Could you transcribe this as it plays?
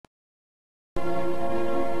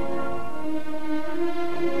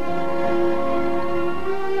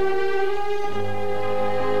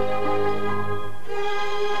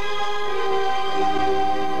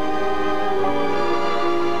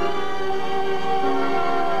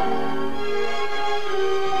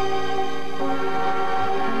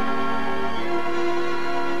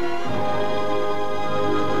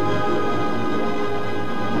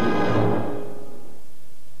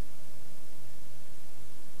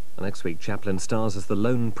Next week, Chaplin stars as the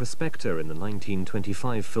lone prospector in the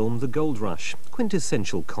 1925 film The Gold Rush,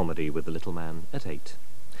 quintessential comedy with the little man at 8.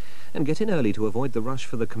 And get in early to avoid the rush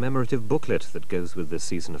for the commemorative booklet that goes with this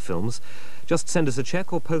season of films. Just send us a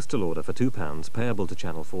cheque or postal order for £2, payable to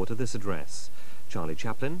Channel 4 to this address: Charlie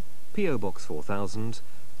Chaplin, P.O. Box 4000,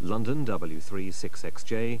 London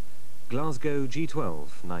W36XJ, Glasgow G12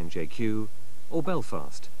 9JQ, or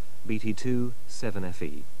Belfast BT2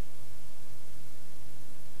 7FE.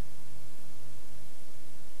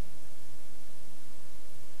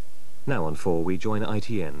 Now on 4, we join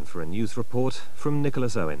ITN for a news report from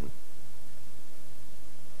Nicholas Owen.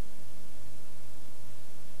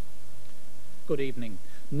 Good evening.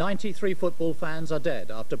 93 football fans are dead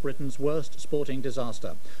after Britain's worst sporting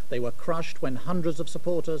disaster. They were crushed when hundreds of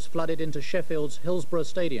supporters flooded into Sheffield's Hillsborough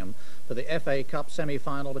Stadium for the FA Cup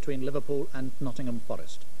semi-final between Liverpool and Nottingham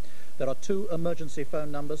Forest. There are 2 emergency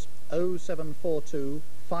phone numbers: 0742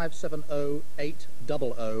 570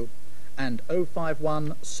 800 and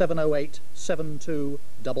 051 708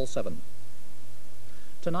 7277.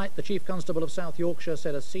 Tonight, the Chief Constable of South Yorkshire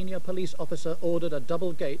said a senior police officer ordered a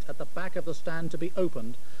double gate at the back of the stand to be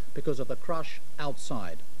opened because of the crush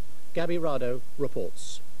outside. Gabby Rado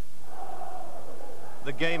reports.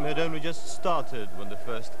 The game had only just started when the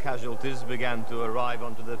first casualties began to arrive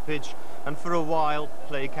onto the pitch, and for a while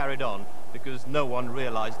play carried on because no one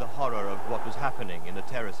realised the horror of what was happening in the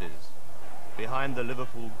terraces. Behind the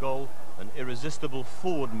Liverpool goal, an irresistible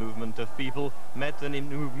forward movement of people met an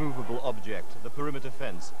immovable object, the perimeter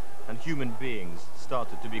fence, and human beings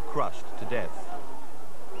started to be crushed to death.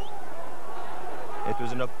 It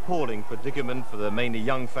was an appalling predicament for the mainly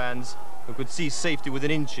young fans who could see safety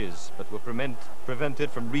within inches but were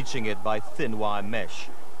prevented from reaching it by thin wire mesh.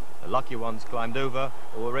 The lucky ones climbed over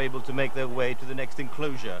or were able to make their way to the next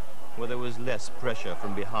enclosure where there was less pressure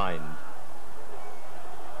from behind.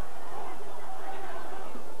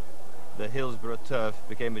 The Hillsborough turf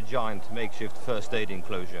became a giant makeshift first aid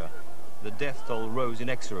enclosure. The death toll rose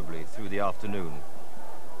inexorably through the afternoon.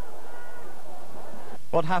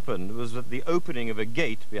 What happened was that the opening of a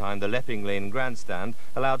gate behind the Lepping Lane grandstand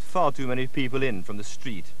allowed far too many people in from the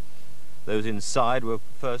street. Those inside were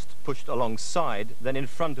first pushed alongside, then in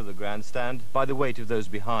front of the grandstand by the weight of those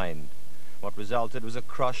behind. What resulted was a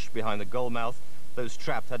crush behind the goal mouth. Those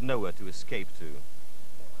trapped had nowhere to escape to.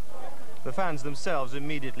 The fans themselves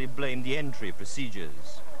immediately blamed the entry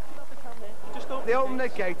procedures. They opened the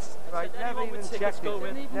gates, right? Never even checked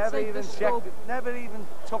it. Never even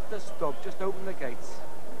took the stub. Just opened the gates.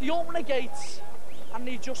 They opened the gates and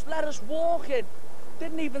they just let us walk in.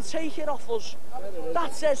 Didn't even take it off us.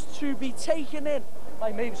 That says to be taken in.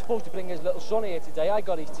 My mate was supposed to bring his little son here today. I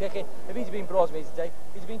got his ticket. If he'd been brought to me today,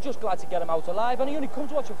 he'd been just glad to get him out alive. And he only come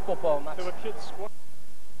to watch a football match. There were kids.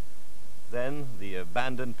 Then the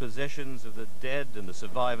abandoned possessions of the dead and the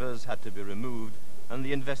survivors had to be removed, and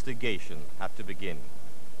the investigation had to begin.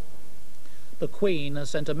 The Queen has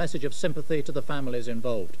sent a message of sympathy to the families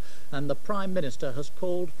involved, and the Prime Minister has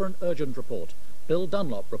called for an urgent report. Bill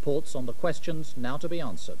Dunlop reports on the questions now to be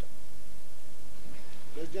answered.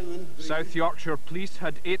 South Yorkshire Police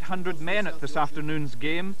had 800 men at this afternoon's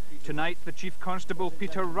game. Tonight, the Chief Constable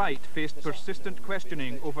Peter Wright faced persistent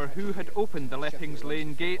questioning over who had opened the Leppings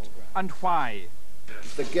Lane gate and why.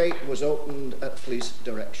 The gate was opened at police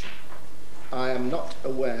direction. I am not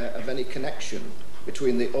aware of any connection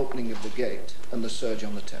between the opening of the gate and the surge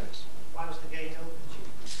on the terrace. Why was the gate opened?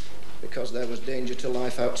 Because there was danger to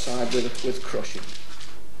life outside with crushing.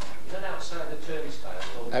 Then outside the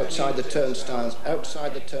turnstiles?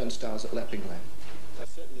 Outside the turnstiles at Lepping Lane.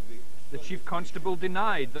 The Chief Constable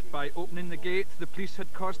denied that by opening the gate, the police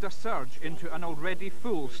had caused a surge into an already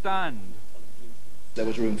full stand. There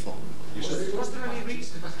was room for them. Was there any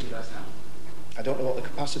reason for that now? I don't know what the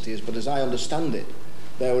capacity is, but as I understand it,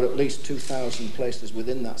 there were at least 2,000 places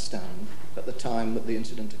within that stand at the time that the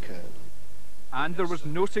incident occurred. And there was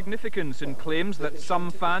no significance in claims that some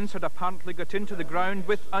fans had apparently got into the ground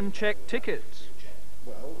with unchecked tickets.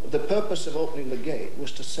 Well, the purpose of opening the gate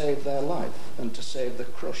was to save their life and to save the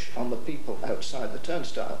crush on the people outside the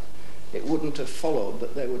turnstile. It wouldn't have followed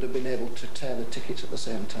that they would have been able to tear the tickets at the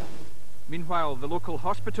same time. Meanwhile, the local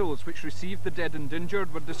hospitals which received the dead and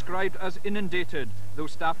injured were described as inundated, though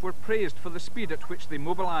staff were praised for the speed at which they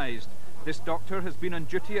mobilised. This doctor has been on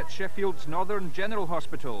duty at Sheffield's Northern General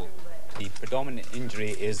Hospital. The predominant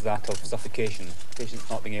injury is that of suffocation, patients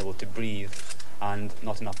not being able to breathe and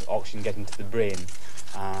not enough oxygen getting to the brain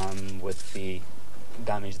with the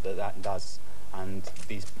damage that that does. And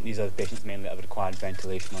these are the patients mainly that have required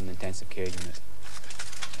ventilation on the intensive care unit.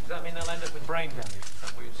 Does that mean they'll end up with brain damage? Is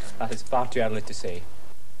that what you're saying? That is far too early to say.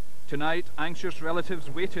 Tonight, anxious relatives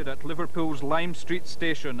waited at Liverpool's Lime Street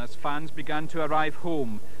station as fans began to arrive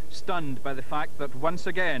home, stunned by the fact that once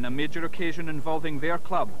again a major occasion involving their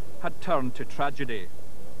club had turned to tragedy.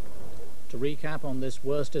 To recap on this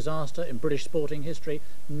worst disaster in British sporting history,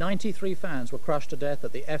 93 fans were crushed to death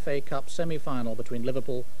at the FA Cup semi-final between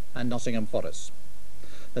Liverpool and Nottingham Forest.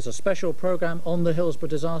 There's a special programme on the Hillsborough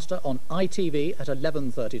disaster on ITV at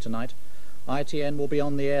 11:30 tonight. ITN will be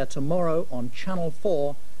on the air tomorrow on Channel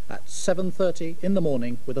 4 at 7:30 in the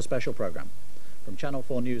morning with a special programme. From Channel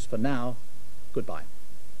 4 News for now, goodbye.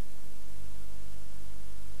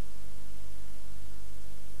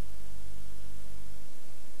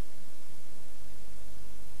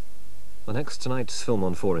 The next tonight's film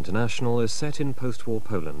on 4 International is set in post-war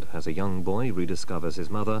Poland as a young boy rediscovers his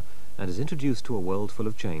mother and is introduced to a world full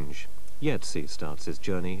of change. Yetzi starts his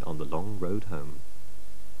journey on the long road home.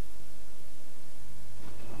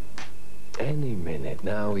 Any minute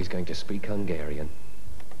now he's going to speak Hungarian.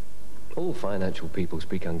 All financial people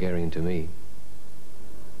speak Hungarian to me.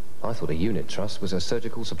 I thought a unit trust was a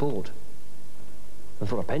surgical support. And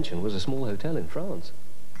for a pension was a small hotel in France.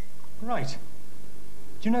 Right.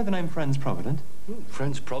 Do you know the name Friends Provident?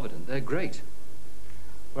 Friends Provident, they're great.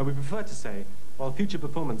 Well, we prefer to say, while future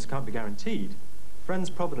performance can't be guaranteed,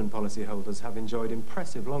 Friends Provident policyholders have enjoyed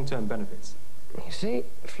impressive long-term benefits. You see,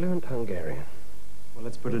 fluent Hungarian. Well,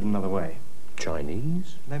 let's put it another way.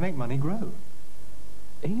 Chinese? They make money grow.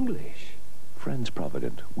 English? Friends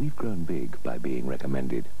Provident, we've grown big by being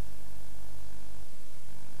recommended.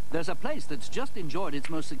 There's a place that's just enjoyed its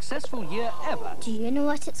most successful year ever. Do you know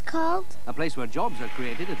what it's called? A place where jobs are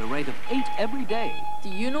created at a rate of 8 every day. Do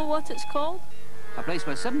you know what it's called? A place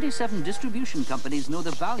where 77 distribution companies know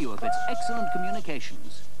the value of its excellent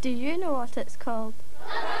communications. Do you know what it's called?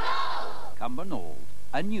 Cumbernauld,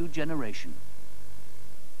 a new generation.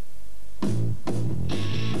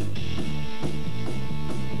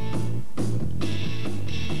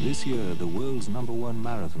 This year, the world's #1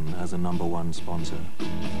 marathon has a #1 sponsor.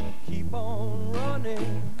 Keep on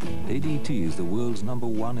running. ADT is the world's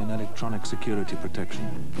 #1 in electronic security protection.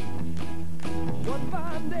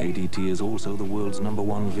 ADT is also the world's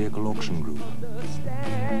 #1 vehicle auction group.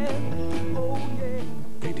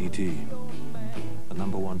 ADT, the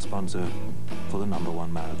 #1 sponsor for the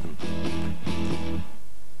 #1 marathon.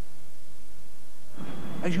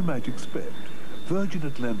 As you might expect, Virgin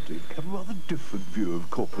Atlantic have a rather different view of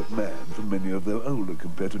corporate man from many of their older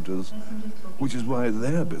competitors, which is why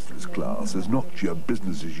their business class is not your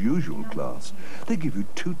business-as-usual class. They give you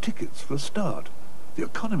 2 tickets for a start. The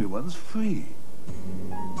economy one's free.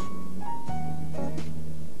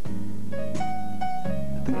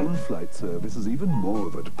 The in-flight service is even more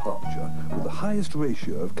of a departure, with the highest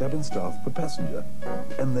ratio of cabin staff per passenger.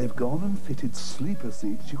 And they've gone and fitted sleeper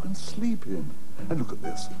seats you can sleep in. And look at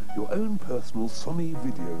this, your own personal Sony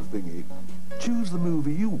video thingy. Choose the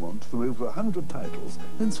movie you want from over 100 titles,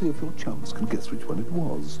 then see if your chums can guess which one it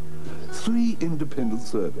was. 3 independent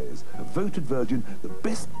surveys have voted Virgin the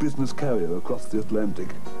best business carrier across the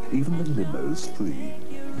Atlantic. Even the limo's free.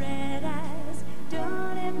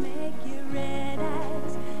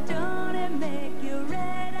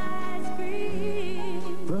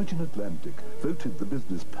 Virgin Atlantic, voted the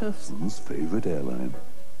business person's favourite airline.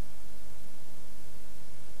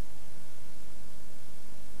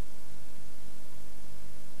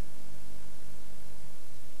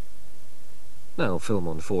 Now, Film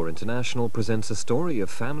on 4 International presents a story of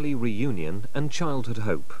family reunion and childhood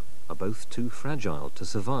hope, are both too fragile to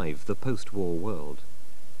survive the post-war world.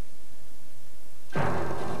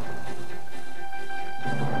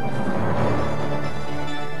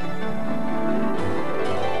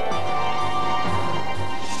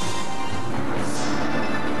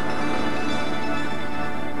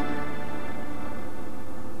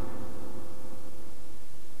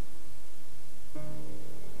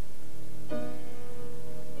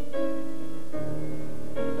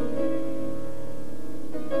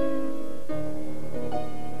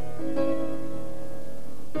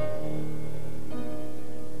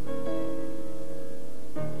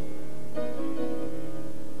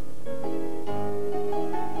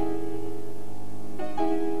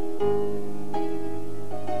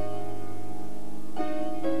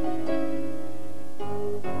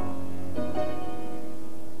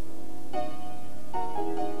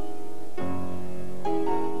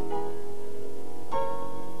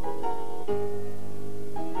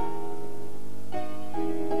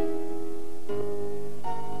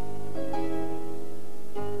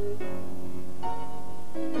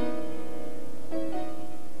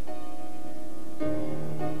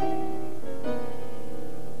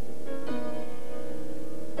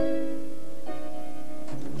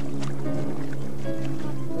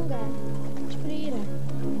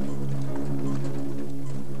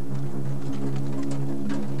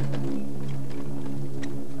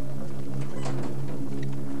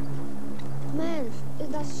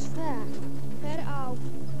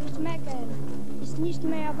 Ist nicht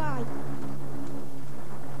mehr bei.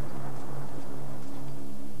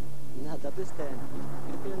 Na, da bist du.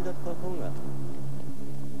 Ich bin dort vor Hunger.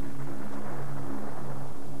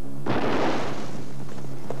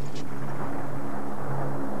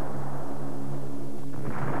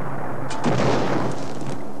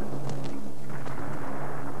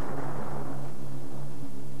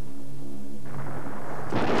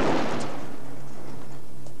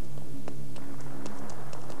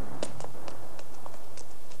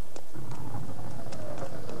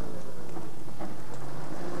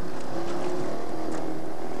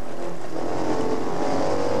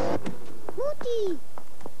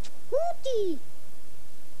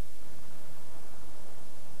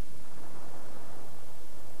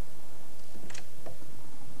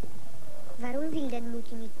 Warum will denn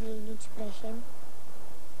Mutti mit mir nicht sprechen?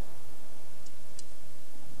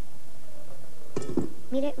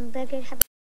 Mir einen Burger habe